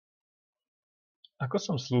Ako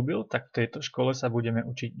som slúbil, tak v tejto škole sa budeme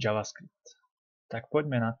učiť JavaScript. Tak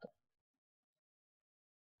poďme na to.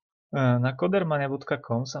 Na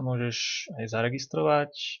codermania.com sa môžeš aj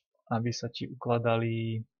zaregistrovať, aby sa ti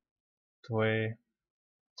ukladali tvoje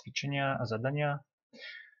cvičenia a zadania.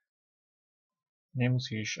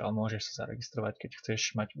 Nemusíš, ale môžeš sa zaregistrovať, keď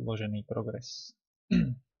chceš mať uložený progres.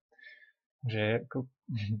 Že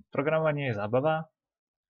programovanie je zábava,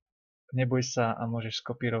 neboj sa a môžeš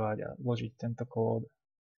skopírovať a vložiť tento kód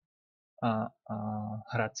a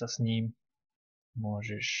hrať sa s ním.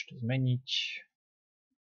 Môžeš to zmeniť.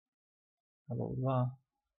 Hello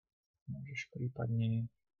 2. Môžeš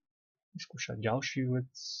prípadne vyskúšať ďalšiu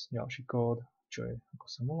vec, ďalší kód, čo je, ako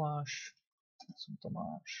sa voláš. Som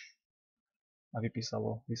Tomáš. A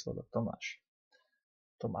vypísalo výsledok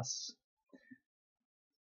Tomas.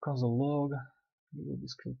 Console log, you will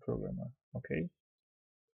be skilled programmer. OK.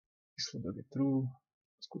 Výsledok je true.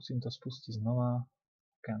 Skúsim to spustiť znova.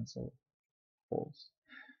 Cancel. False.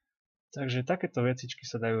 Takže takéto vecičky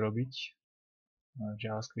sa dajú robiť v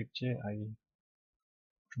JavaScripte aj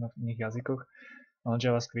možno v iných jazykoch. Ale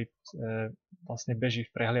JavaScript vlastne beží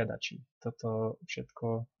v prehliadači. Toto všetko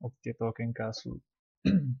od tieto okienka sú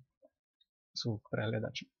v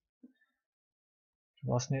prehliadači.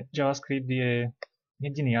 Vlastne JavaScript je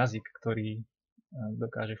jediný jazyk, ktorý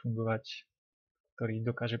dokáže fungovať, ktorý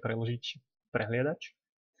dokáže preložiť prehliadač.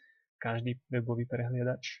 Každý webový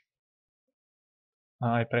prehliadač.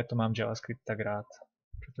 A aj preto mám JavaScript tak rád,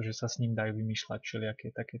 pretože sa s ním dajú vymýšľať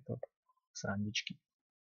všelijaké takéto srandičky.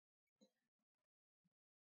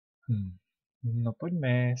 No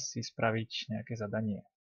poďme si spraviť nejaké zadanie.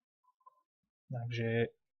 Takže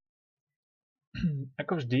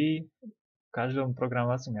ako vždy, v každom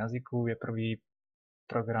programovacom jazyku je prvý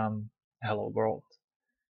program Hello World.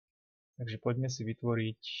 Takže poďme si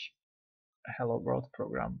vytvoriť Hello World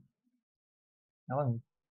program. Ale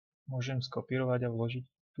môžem skopírovať a vložiť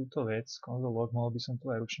túto vec, console log, mohol by som tu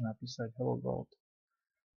aj ručne napísať Hello World.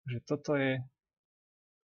 Takže toto je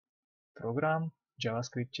program v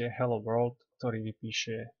JavaScripte Hello World, ktorý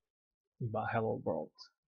vypíše iba Hello World.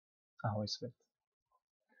 Ahoj svet.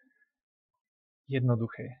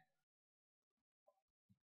 Jednoduché.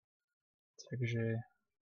 Takže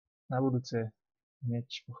na budúce hneď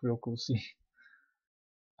po chvíľku si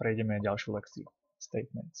prejdeme ďalšiu lekciu.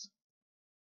 Statements.